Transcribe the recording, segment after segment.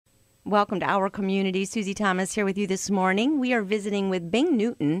Welcome to our community. Susie Thomas here with you this morning. We are visiting with Bing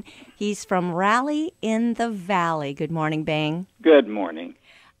Newton. He's from Rally in the Valley. Good morning, Bing. Good morning.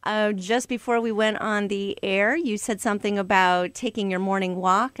 Just before we went on the air, you said something about taking your morning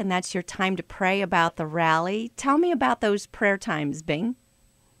walk, and that's your time to pray about the rally. Tell me about those prayer times, Bing.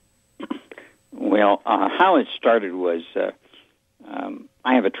 Well, how it started was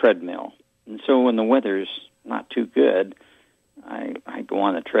I have a treadmill, and so when the weather's not too good, I go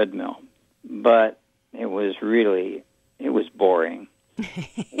on the treadmill. But it was boring.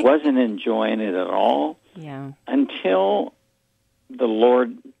 Wasn't enjoying it at all. Yeah. Until the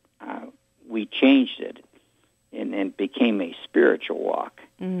Lord, we changed it, and it became a spiritual walk.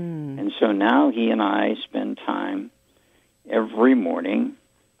 And so now he and I spend time every morning,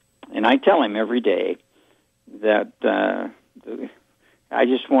 and I tell him every day that I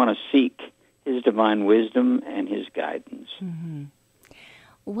just want to seek his divine wisdom and his guidance. Mm-hmm.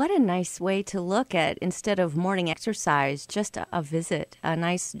 What a nice way to look at, instead of morning exercise, just a visit, a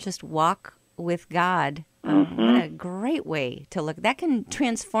nice just walk with God. What a great way to look. That can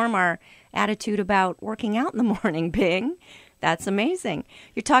transform our attitude about working out in the morning, Bing. That's amazing.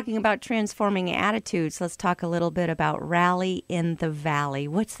 You're talking about transforming attitudes. Let's talk a little bit about Rally in the Valley.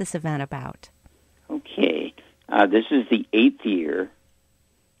 What's this event about? Okay. This is the 8th year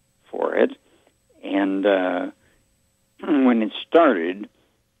for it. And when it started,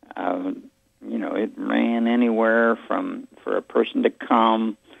 it ran anywhere from, for a person to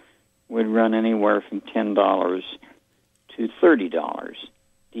come, would run anywhere from $10 to $30,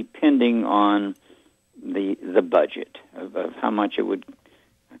 depending on the budget of how much it would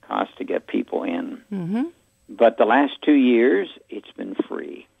cost to get people in. Mm-hmm. But the last 2 years, it's been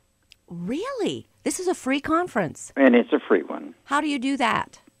free. Really? This is a free conference? And it's a free one. How do you do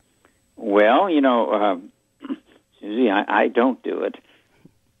that? Well, Susie, I don't do it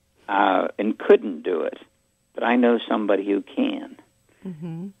and couldn't do it, but I know somebody who can.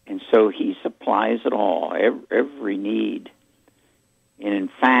 Mm-hmm. And so he supplies it all, every need. And in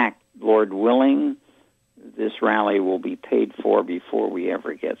fact, Lord willing, this rally will be paid for before we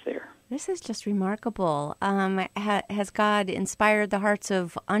ever get there. This is just remarkable. Has God inspired the hearts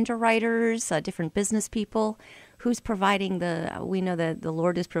of underwriters, different business people? Who's providing we know that the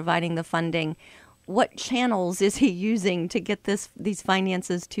Lord is providing the funding. What channels is he using to get these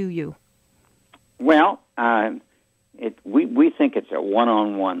finances to you? Well, we think it's a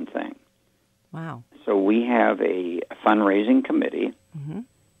one-on-one thing. Wow. So we have a fundraising committee,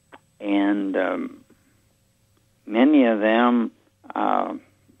 and many of them,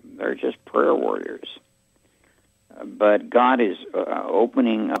 they're just prayer warriors. But God is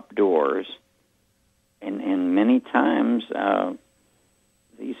opening up doors, and many times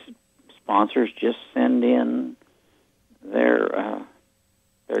these sponsors just send in their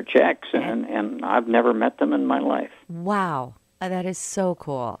checks, and I've never met them in my life. Wow, that is so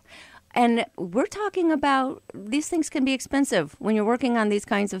cool. And we're talking about, these things can be expensive. When you're working on these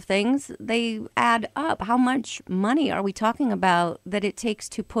kinds of things, they add up. How much money are we talking about that it takes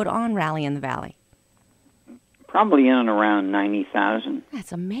to put on Rally in the Valley? Probably in and around $90,000.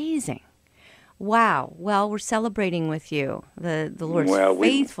 That's amazing. Wow. Well, we're celebrating with you the Lord's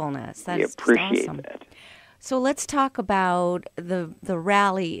faithfulness. We appreciate awesome. that. So let's talk about the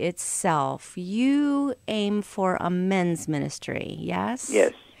rally itself. You aim for a men's ministry, yes?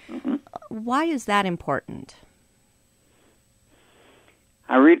 Yes. Mm-hmm. Why is that important?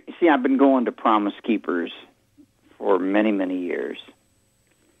 I've been going to Promise Keepers for many, many years.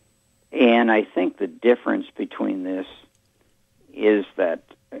 And I think the difference between this is that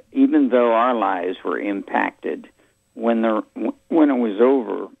even though our lives were impacted, when it was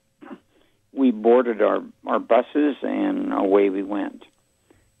over, we boarded our buses and away we went.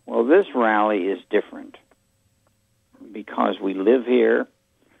 Well, this rally is different because we live here,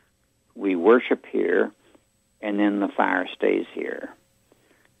 we worship here, and then the fire stays here.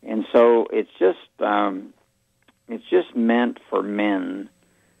 And so it's just meant for men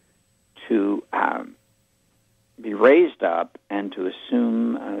to be raised up and to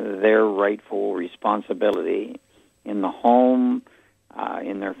assume their rightful responsibility in the home,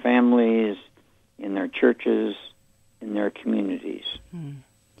 in their families, in their churches, in their communities.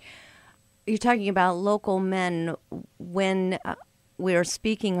 You're talking about local men. When we're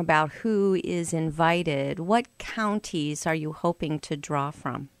speaking about who is invited, what counties are you hoping to draw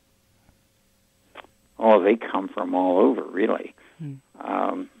from? Oh, they come from all over, really.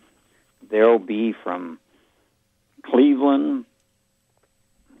 They'll be from Cleveland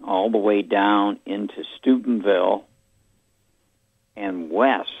all the way down into Steubenville and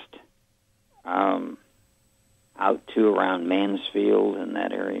west. out to around Mansfield in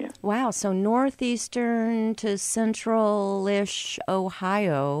that area. Wow, so northeastern to central-ish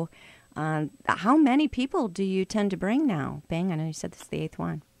Ohio. How many people do you tend to bring now? Bang, I know you said this is the 8th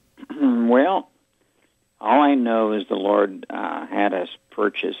one. Well, all I know is the Lord had us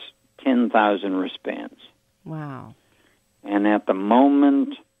purchase 10,000 wristbands. Wow. And at the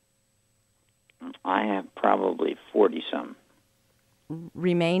moment, I have probably 40-some.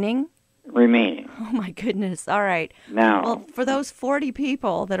 Remaining? Remaining. Oh, my goodness. All right. Now, well, for those 40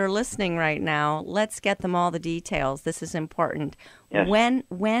 people that are listening right now, let's get them all the details. This is important. Yes.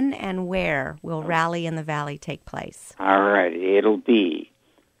 When and where will Rally in the Valley take place? All right. It'll be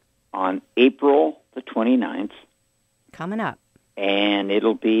on April the 29th. Coming up. And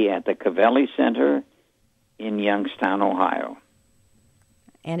it'll be at the Covelli Center in Youngstown, Ohio.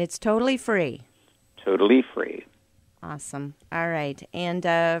 And it's totally free. Totally free. Awesome. All right. And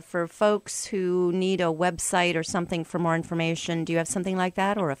for folks who need a website or something for more information, do you have something like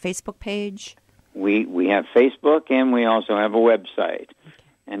that or a Facebook page? We have Facebook, and we also have a website. Okay.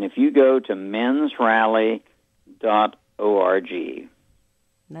 And if you go to mensrally.org.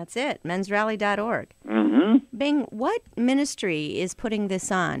 That's it, mensrally.org. Mm-hmm. Bing, what ministry is putting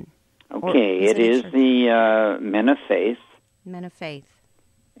this on? Okay, it is the Men of Faith. Men of Faith.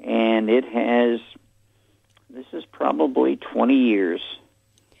 And it has, this is probably 20 years.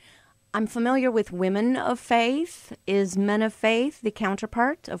 I'm familiar with Women of Faith. Is Men of Faith the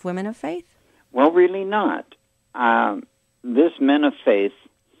counterpart of Women of Faith? Well, really not. This Men of Faith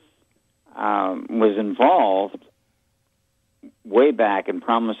was involved way back in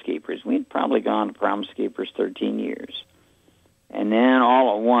Promise Keepers. We'd probably gone to Promise Keepers 13 years. And then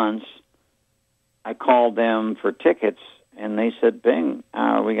all at once, I called them for tickets, and they said, Bing,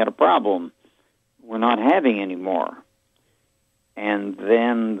 we got a problem. We're not having any more. And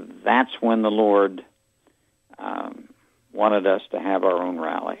then that's when the Lord wanted us to have our own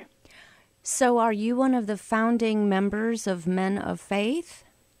rally. So are you one of the founding members of Men of Faith?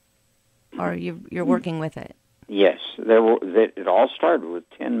 Or you're working with it? Yes. It all started with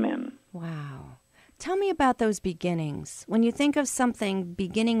 10 men. Wow. Tell me about those beginnings. When you think of something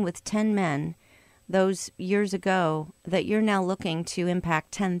beginning with 10 men, those years ago, that you're now looking to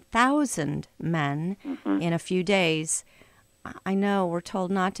impact 10,000 men in a few days, I know we're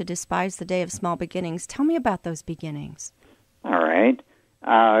told not to despise the day of small beginnings. Tell me about those beginnings. All right.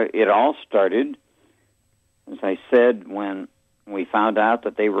 It all started, as I said, when we found out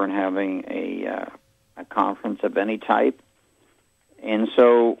that they weren't having a conference of any type. And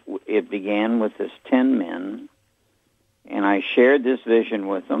so it began with this 10 men, and I shared this vision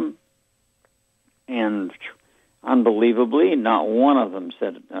with them. And unbelievably, not one of them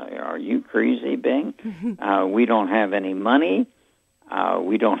said, are you crazy, Bing? We don't have any money.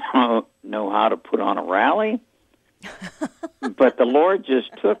 We don't know how to put on a rally. But the Lord just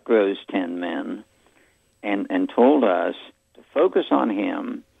took those 10 men and told us to focus on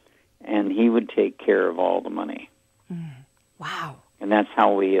Him, and He would take care of all the money. Wow. And that's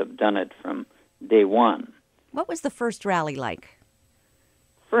how we have done it from day one. What was the first rally like?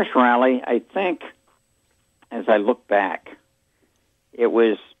 First rally, I think, as I look back, it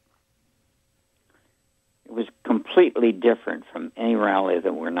was completely different from any rally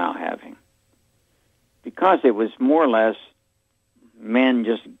that we're now having. Because it was more or less men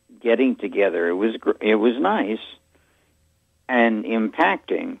just getting together. It was nice and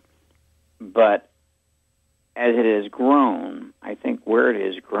impacting, but as it has grown, I think where it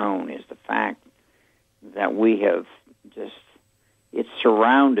has grown is the fact that we have it's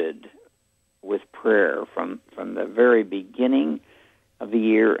surrounded with prayer from the very beginning of the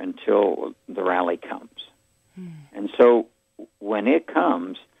year until the rally comes. And so when it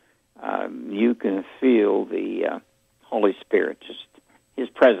comes, you can feel the Holy Spirit, just His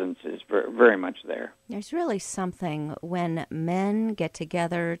presence is very, very much there. There's really something when men get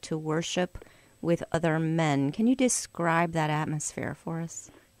together to worship with other men. Can you describe that atmosphere for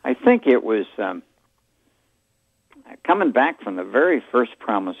us? I think it was coming back from the very first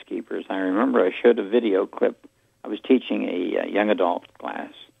Promise Keepers. I remember I showed a video clip. I was teaching a young adult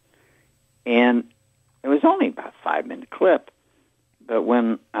class, and it was only about a 5-minute clip. But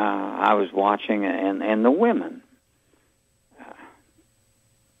when I was watching, and the women,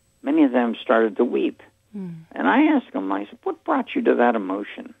 many of them started to weep. And I asked them, I said, what brought you to that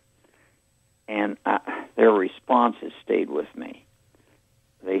emotion? And their responses stayed with me.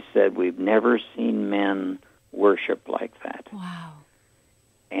 They said, we've never seen men worship like that. Wow.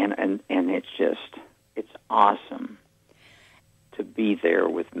 And it's awesome to be there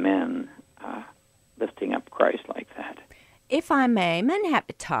with men lifting up Christ like that. If I may, men have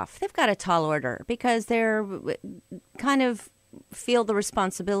it tough. They've got a tall order because they're kind of feel the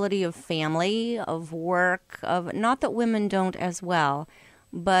responsibility of family, of work, of not that women don't as well,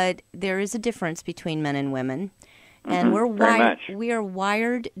 but there is a difference between men and women. And we are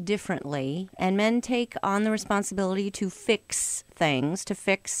wired differently, and men take on the responsibility to fix things, to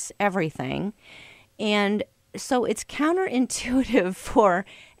fix everything. And so it's counterintuitive for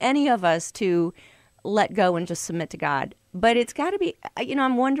any of us to let go and just submit to God. But it's got to be,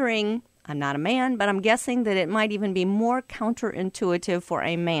 I'm wondering, I'm not a man, but I'm guessing that it might even be more counterintuitive for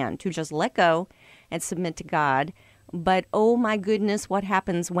a man to just let go and submit to God. But, oh my goodness, what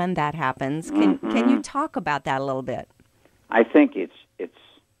happens when that happens? Can you talk about that a little bit? I think it's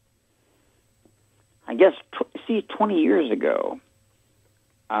I guess, 20 years ago,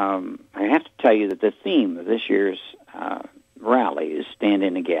 I have to tell you that the theme of this year's rally is Stand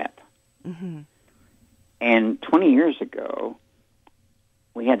in the Gap. Mm-hmm. And 20 years ago,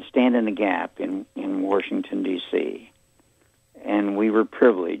 we had Stand in the Gap in Washington, D.C., and we were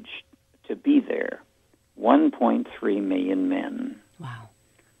privileged to be there. 1.3 million men. Wow.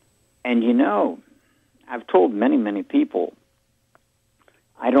 And I've told many, many people,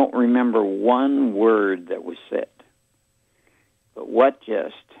 I don't remember one word that was said. But what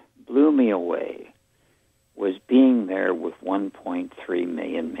just blew me away was being there with 1.3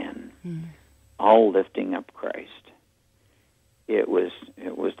 million men, all lifting up Christ. It was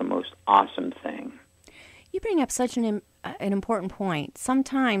the most awesome thing. You bring up such an important point.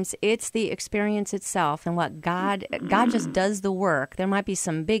 Sometimes it's the experience itself and what God just does the work. There might be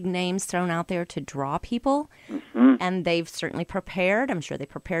some big names thrown out there to draw people, and they've certainly prepared. I'm sure they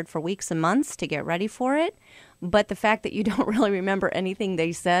prepared for weeks and months to get ready for it. But the fact that you don't really remember anything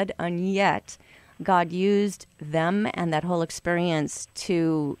they said, and yet God used them and that whole experience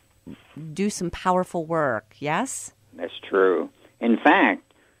to do some powerful work, yes? That's true. In fact,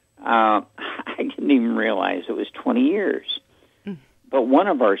 I didn't even realize it was 20 years. But one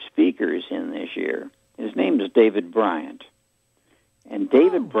of our speakers in this year, his name is David Bryant. And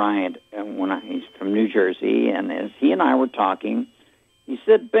David Bryant, he's from New Jersey, and as he and I were talking, he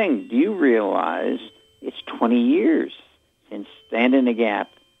said, Bing, do you realize it's 20 years since Stand in the Gap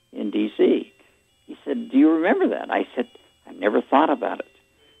in D.C.? He said, do you remember that? I said, I never thought about it.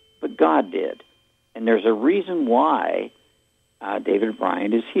 But God did. And there's a reason why David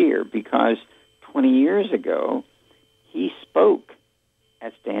Bryant is here, because 20 years ago, he spoke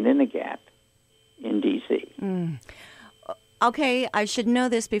at Stand in the Gap in D.C. Okay, I should know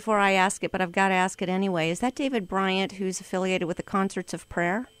this before I ask it, but I've got to ask it anyway. Is that David Bryant who's affiliated with the Concerts of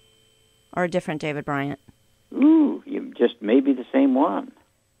Prayer? Or a different David Bryant? Ooh, you just maybe the same one.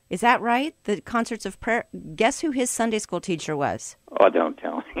 Is that right? The Concerts of Prayer? Guess who his Sunday school teacher was? Oh, don't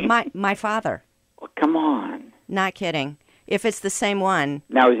tell me. My father. Oh, come on. Not kidding. If it's the same one.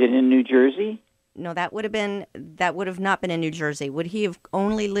 Now, is it in New Jersey? No, that would have not been in New Jersey. Would he have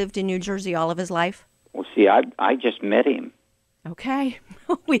only lived in New Jersey all of his life? Well, see, I just met him. Okay.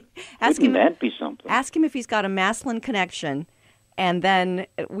 Wouldn't that be something? Ask him if he's got a Maslin connection, and then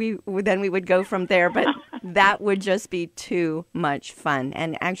we would go from there. But that would just be too much fun.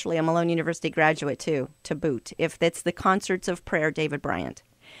 And actually, a Malone University graduate, too, to boot, if it's the Concerts of Prayer, David Bryant.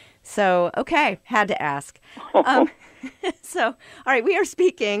 So, okay, had to ask. So, all right, we are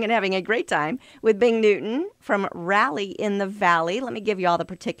speaking and having a great time with Bing Newton from Rally in the Valley. Let me give you all the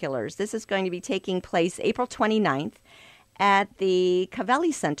particulars. This is going to be taking place April 29th at the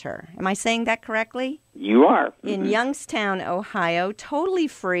Cavelli Center. Am I saying that correctly? You are. In Youngstown, Ohio. Totally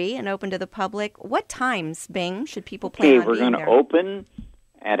free and open to the public. What times, Bing, should people plan on being there? Okay, we're going to open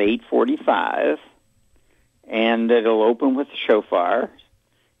at 8:45, and it'll open with the shofar.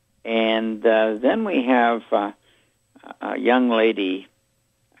 And then we have a young lady.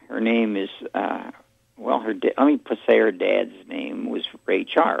 Her name is, let me say her dad's name was Ray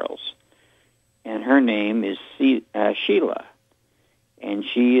Charles. And her name is Sheila. And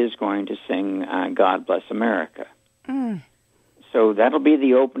she is going to sing God Bless America. So that'll be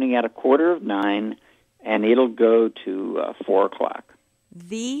the opening at 8:45, and it'll go to 4 o'clock.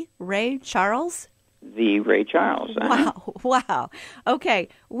 The Ray Charles? The Ray Charles. Wow. Okay,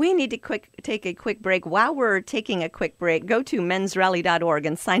 we need to take a quick break. While we're taking a quick break, go to mensrally.org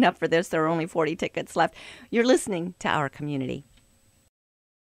and sign up for this. There are only 40 tickets left. You're listening to Our Community.